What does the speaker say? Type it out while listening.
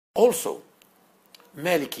Also,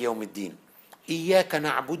 Malik Yawmiddin, إياك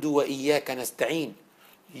نعبد وإياك نستعين.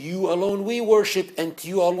 You alone we worship and to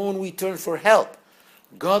you alone we turn for help.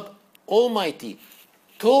 God Almighty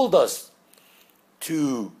told us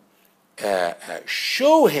to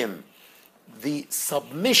show Him the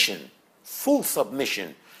submission, full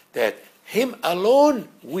submission, that Him alone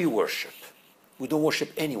we worship. We don't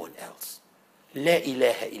worship anyone else. La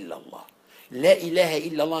ilaha illallah. La ilaha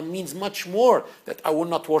illallah means much more that I will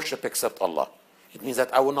not worship except Allah. It means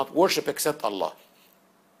that I will not worship except Allah.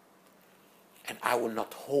 And I will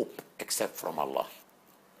not hope except from Allah.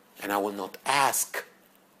 And I will not ask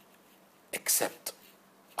except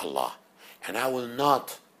Allah. And I will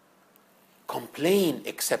not complain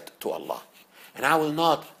except to Allah. And I will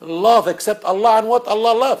not love except Allah and what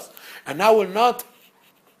Allah loves. And I will not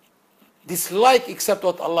dislike except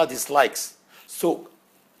what Allah dislikes. So,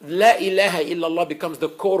 La ilaha illallah becomes the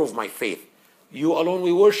core of my faith. You alone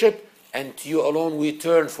we worship, and to you alone we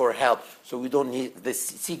turn for help. So we don't need to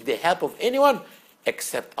seek the help of anyone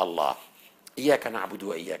except Allah. إياك نعبد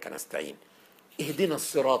وإياك نستعين. اهدنا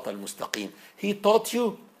الصراط المستقيم. He taught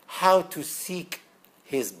you how to seek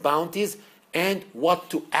His bounties and what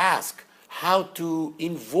to ask, how to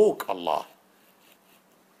invoke Allah.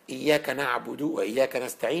 إياك نعبد وإياك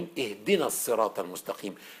نستعين اهدنا الصراط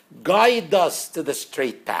المستقيم. Guide us to the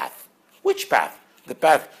straight path. Which path? The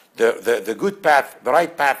path, the good path, the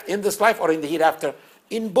right path in this life or in the hereafter?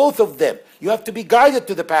 In both of them. You have to be guided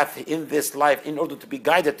to the path in this life in order to be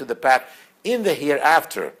guided to the path in the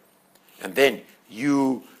hereafter. And then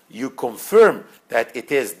you confirm that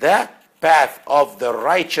it is the path of the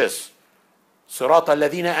righteous. صراط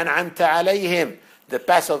الذين أنعمت عليهم. The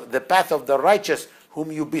path of the righteous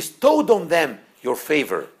whom you bestowed on them your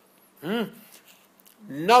favor.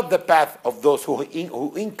 Not the path of those who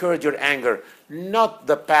incurred your anger, not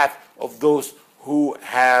the path of those who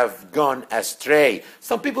have gone astray.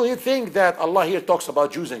 Some people here think that Allah here talks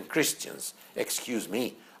about Jews and Christians. Excuse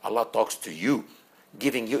me, Allah talks to you,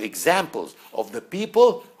 giving you examples of the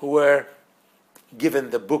people who were given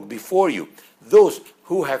the book before you. Those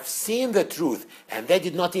who have seen the truth and they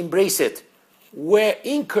did not embrace it, where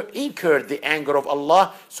incurred the anger of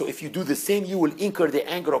Allah. So if you do the same, you will incur the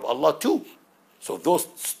anger of Allah too. So those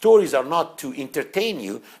stories are not to entertain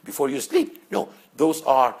you before you sleep. No, those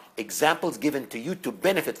are examples given to you to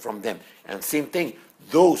benefit from them. And same thing,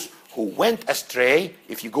 those who went astray,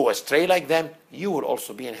 if you go astray like them, you will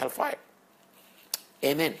also be in hellfire.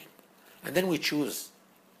 Amen. And then we choose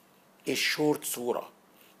a short surah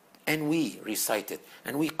and we recite it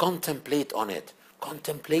and we contemplate on it.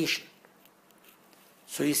 Contemplation.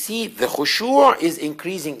 So you see, the khushu' is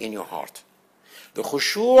increasing in your heart. The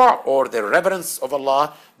khushu' or the reverence of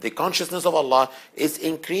Allah, the consciousness of Allah is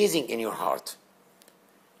increasing in your heart.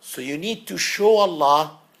 So you need to show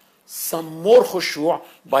Allah some more khushu'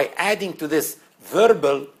 by adding to this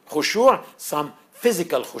verbal khushu' some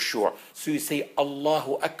physical khushu'. So you say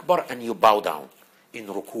Allahu Akbar and you bow down in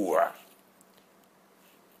ruku'.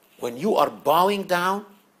 When you are bowing down,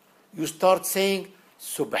 you start saying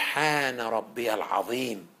Subhana Rabbi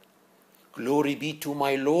al-Azim. Glory be to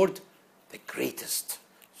my Lord, the greatest.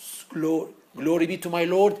 Glory be to my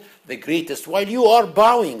Lord, the greatest. While you are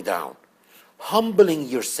bowing down, humbling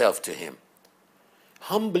yourself to Him.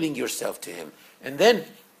 Humbling yourself to Him. And then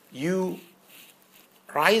you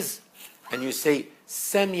rise and you say,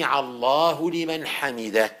 Sami Allahu liman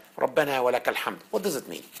hamidah. Rabbana wa lakal hamd. What does it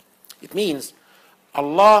mean? It means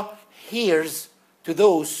Allah hears to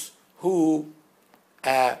those who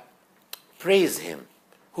praise Him,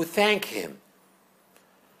 who thank Him.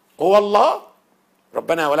 O Allah,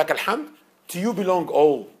 Rabbana wa lakal hamd, to you belong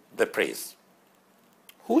all the praise.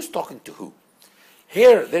 Who's talking to who?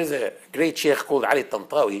 Here, there's a great sheikh called Ali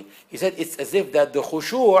Tantawi. He said it's as if that the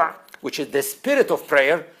khushu', which is the spirit of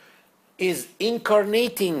prayer, is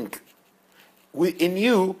incarnating in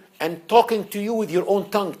you and talking to you with your own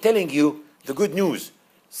tongue, telling you the good news.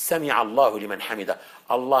 Sami Allahu liman hamida.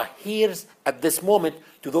 Allah hears at this moment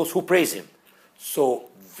to those who praise Him. So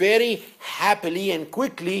very happily and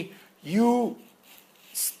quickly you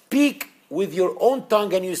speak with your own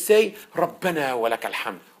tongue and you say, Rabbana wa lakal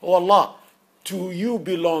hamd. Oh Allah, to you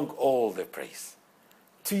belong all the praise.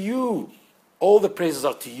 To you, all the praises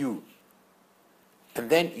are to you. And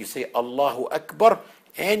then you say Allahu Akbar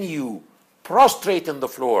and you prostrate on the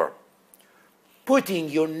floor, putting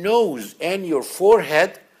your nose and your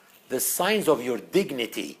forehead, the signs of your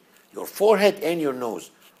dignity, your forehead and your nose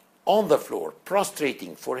on the floor,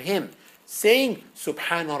 prostrating for Him, saying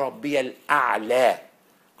Subhana Rabbi al-A'la.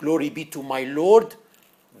 Glory be to my Lord,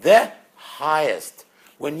 the highest.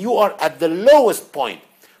 When you are at the lowest point,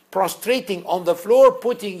 prostrating on the floor,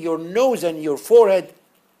 putting your nose and your forehead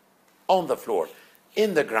on the floor,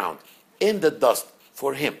 in the ground, in the dust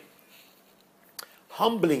for him.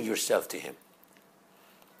 Humbling yourself to him.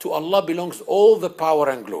 To Allah belongs all the power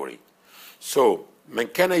and glory. So, من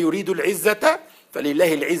كان يريد العزة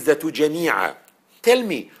فلله العزة جميعا. Tell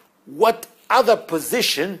me, what other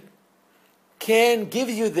position can give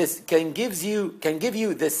you this, can give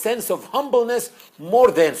you the sense of humbleness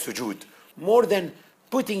more than sujood, more than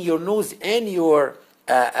putting your nose and your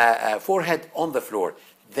forehead on the floor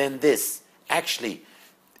than this? Actually,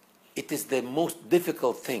 it is the most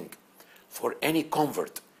difficult thing for any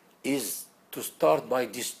convert, is to start by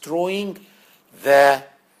destroying the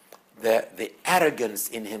arrogance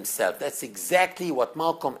in himself. That's exactly what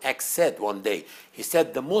Malcolm X said one day. He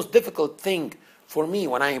said, the most difficult thing for me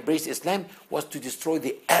when I embraced Islam was to destroy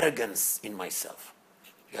the arrogance in myself.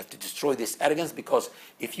 You have to destroy this arrogance, because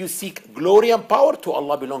if you seek glory and power, to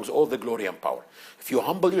Allah belongs all the glory and power. If you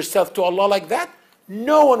humble yourself to Allah like that,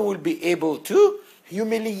 no one will be able to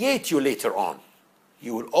humiliate you later on.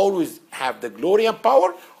 You will always have the glory and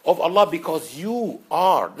power of Allah, because you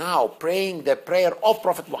are now praying the prayer of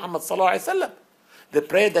Prophet Muhammad sallallahu alaihi wasallam, the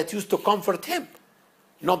prayer that used to comfort him,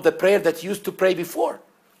 not the prayer that you used to pray before.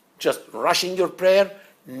 Just rushing your prayer,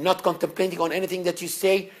 not contemplating on anything that you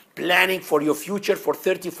say, planning for your future for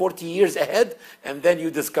 30, 40 years ahead, and then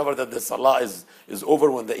you discover that the salah is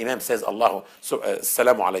over when the imam says Allahu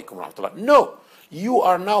Assalamu alaikum wa rahmatullah. No, you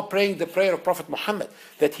are now praying the prayer of Prophet Muhammad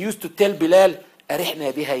that he used to tell Bilal,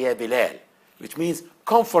 أرحنا بها يا Bilal, which means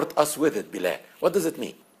comfort us with it, Bilal. What does it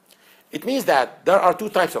mean? It means that there are two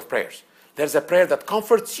types of prayers. There's a prayer that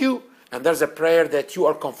comforts you, and there's a prayer that you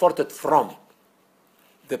are comforted from.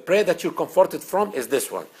 The prayer that you're comforted from is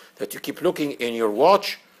this one, that you keep looking in your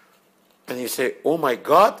watch and you say, oh my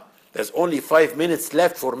God, there's only 5 minutes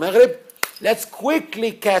left for Maghrib. Let's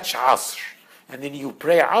quickly catch Asr. And then you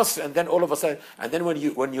pray Asr, and then all of a sudden, and then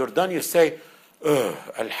when you're done, you say,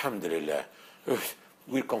 Alhamdulillah,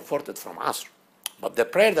 we're comforted from Asr. But the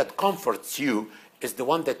prayer that comforts you is the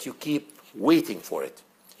one that you keep waiting for it.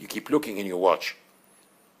 You keep looking in your watch.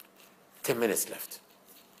 10 minutes left.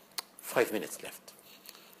 5 minutes left.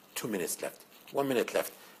 2 minutes left. 1 minute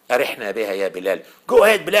left. أرحنا بها يا Bilal. Go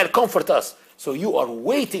ahead, Bilal, comfort us. So you are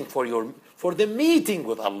waiting for the meeting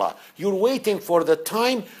with Allah. You're waiting for the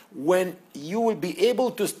time when you will be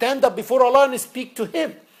able to stand up before Allah and speak to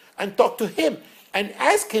Him and talk to Him and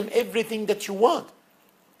ask Him everything that you want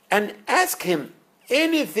and ask Him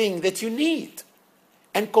anything that you need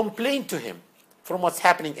and complain to Him from what's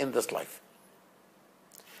happening in this life.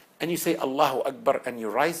 And you say Allahu Akbar and you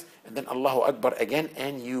rise, and then Allahu Akbar again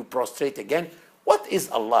and you prostrate again. What is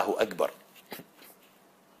Allahu Akbar?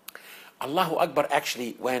 Allahu Akbar,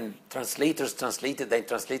 actually, when translators translated, they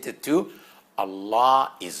translated to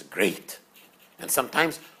Allah is great. And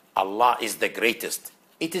sometimes Allah is the greatest.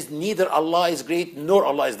 It is neither Allah is great nor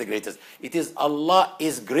Allah is the greatest. It is Allah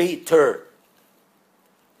is greater.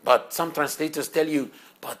 But some translators tell you,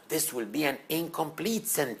 but this will be an incomplete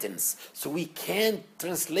sentence, so we can't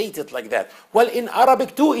translate it like that. Well, in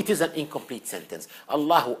Arabic too, it is an incomplete sentence.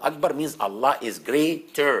 Allahu Akbar means Allah is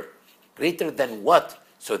greater. Greater than what?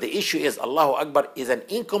 So the issue is Allahu Akbar is an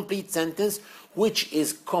incomplete sentence which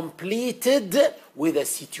is completed with a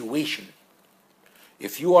situation.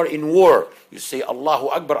 If you are in war, you say Allahu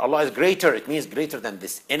Akbar, Allah is greater. It means greater than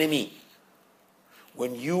this enemy.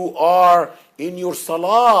 When you are in your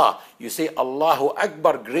salah, you say Allahu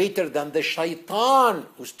Akbar, greater than the shaitan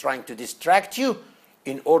who's trying to distract you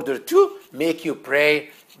in order to make you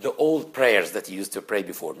pray the old prayers that you used to pray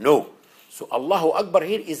before. No. So Allahu Akbar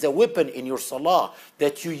here is a weapon in your salah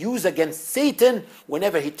that you use against Satan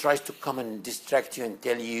whenever he tries to come and distract you and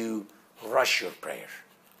tell you, rush your prayer.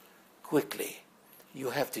 Quickly.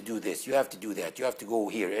 You have to do this, you have to do that, you have to go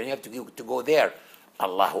here, and you have to go there.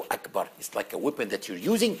 Allahu Akbar. It's like a weapon that you're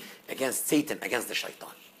using against Satan, against the shaitan.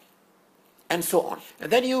 And so on.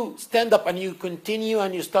 And then you stand up and you continue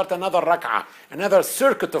and you start another rak'ah, another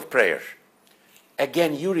circuit of prayer.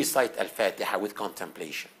 Again, you recite Al-Fatiha with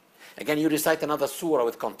contemplation. Again, you recite another surah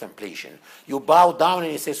with contemplation. You bow down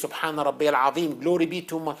and you say, Subhana Rabbi al-Azim, glory be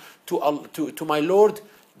to my Lord,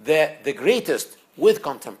 the greatest, with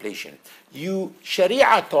contemplation.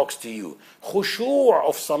 Sharia talks to you. Khushu'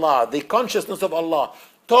 of salah, the consciousness of Allah,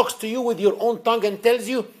 talks to you with your own tongue and tells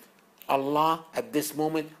you, Allah at this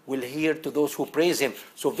moment will hear to those who praise Him.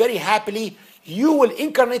 So very happily, you will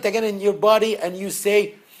incarnate again in your body and you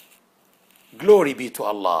say, glory be to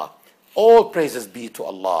Allah. All praises be to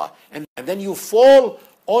Allah. And then you fall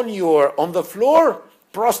on the floor,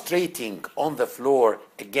 prostrating on the floor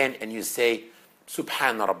again, and you say,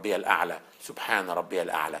 Subhana Rabbi al-A'la, Subhana Rabbi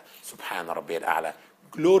al-A'la, Subhana Rabbi al-A'la.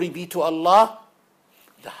 Glory be to Allah,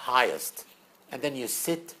 the highest. And then you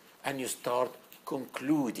sit and you start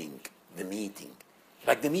concluding the meeting.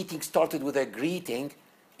 Like the meeting started with a greeting,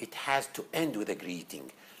 it has to end with a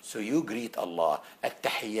greeting. So you greet Allah.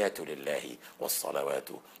 At-tahiyyatu lillahi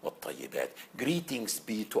was-salawatu wat-tayyibat. Greetings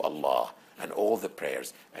be to Allah and all the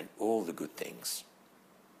prayers and all the good things.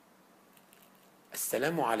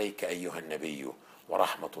 Assalamu alayka ayyuhan nabiyyu wa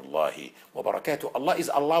rahmatullahi wa barakatuh. Allah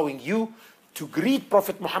is allowing you to greet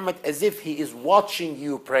Prophet Muhammad as if he is watching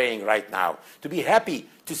you praying right now, to be happy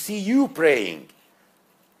to see you praying.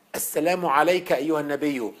 Assalamu alayka ayyuhan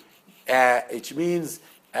nabiyyu, which means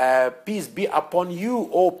peace be upon you,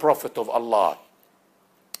 O Prophet of Allah,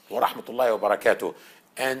 wa rahmatullahi wa barakatuh,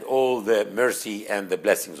 and all the mercy and the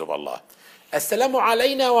blessings of Allah. Assalamu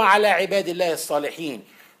alayna wa ala ibadillahi as-salihin.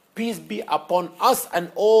 Peace be upon us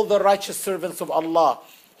and all the righteous servants of Allah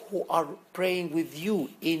who are praying with you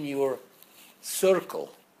in your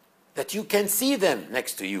circle, that you can see them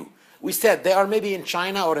next to you. We said they are maybe in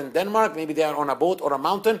China or in Denmark, maybe they are on a boat or a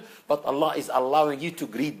mountain, but Allah is allowing you to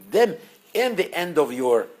greet them in the end of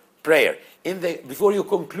your prayer, before you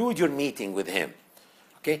conclude your meeting with Him.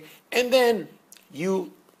 Okay? And then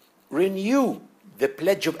you renew the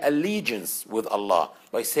pledge of allegiance with Allah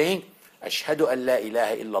by saying, Ashhadu an la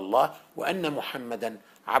ilaha illallah wa anna Muhammadan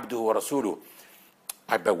abduhu wa rasuluh.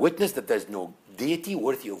 I bear witness that there is no deity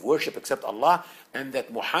worthy of worship except Allah, and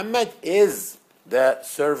that Muhammad is the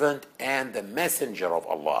servant and the messenger of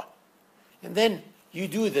Allah. And then you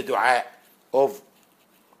do the dua of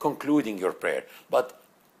concluding your prayer. But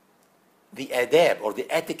the adab or the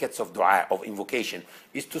etiquettes of dua, of invocation,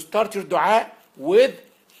 is to start your dua with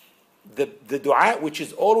the dua which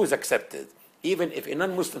is always accepted, even if a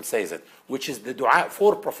non-Muslim says it, which is the dua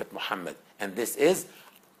for Prophet Muhammad. And this is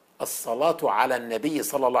as-salatu ala nabi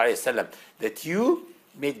sallallahu alayhi wa sallam, that you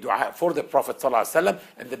make dua for the Prophet sallallahu alayhi wa sallam,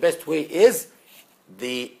 and the best way is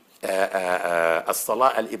the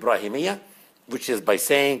as-salah al-Ibrahimiyya, which is by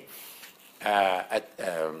saying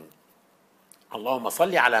اللهم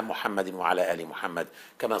صل على محمد وعلى آل محمد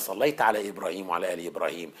كما صليت على إبراهيم وعلى آل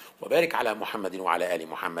إبراهيم وبارك على محمد وعلى آل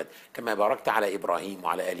محمد كما باركت على إبراهيم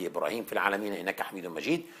وعلى آل إبراهيم في العالمين إنك حميد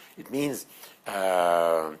مجيد. It means,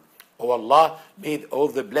 oh Allah, may all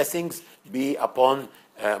the blessings be upon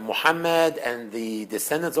Muhammad and the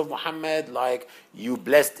descendants of Muhammad, like you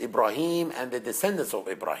blessed Ibrahim and the descendants of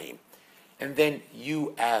Ibrahim. And then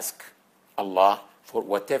you ask Allah for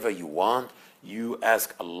whatever you want. You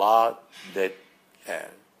ask Allah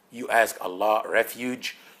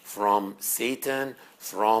refuge from Satan,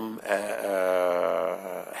 from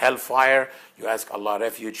hellfire. You ask Allah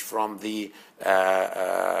refuge from the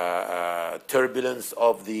turbulence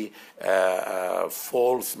of the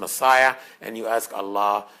false Messiah, and you ask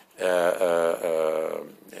Allah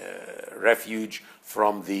refuge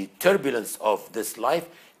from the turbulence of this life.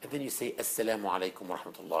 And then you say, Assalamu alaikum wa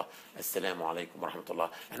rahmatullah, Assalamu alaikum wa rahmatullah,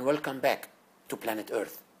 and welcome back to planet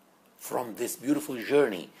Earth from this beautiful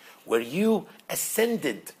journey where you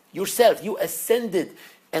ascended yourself. You ascended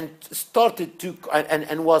and started to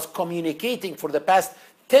and was communicating for the past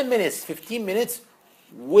 10 minutes, 15 minutes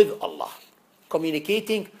with Allah,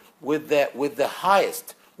 communicating with the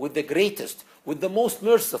highest, with the greatest, with the most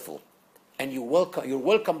merciful. And you're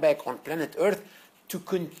welcome back on planet Earth to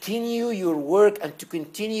continue your work and to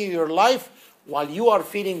continue your life while you are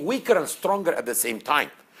feeling weaker and stronger at the same time.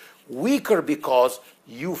 Weaker because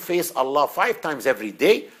you face Allah 5 times every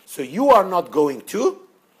day, so you are not going to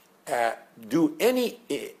do any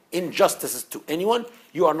injustices to anyone.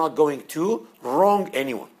 You are not going to wrong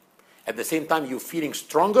anyone. At the same time, you're feeling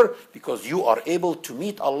stronger because you are able to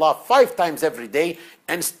meet Allah 5 times every day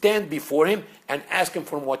and stand before Him and ask Him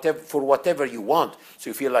for whatever you want. So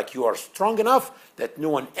you feel like you are strong enough that no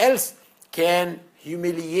one else can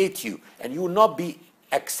humiliate you, and you will not be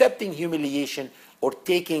accepting humiliation or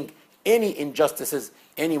taking any injustices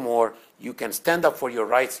anymore. You can stand up for your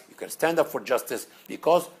rights, you can stand up for justice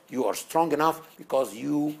because you are strong enough, because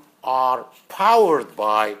you are powered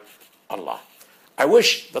by Allah. I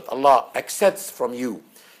wish that Allah accepts from you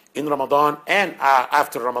in Ramadan and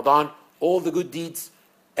after Ramadan all the good deeds,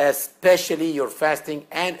 especially your fasting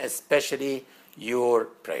and especially your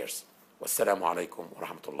prayers. Wassalamu alaikum wa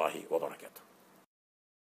rahmatullahi wa barakatuh.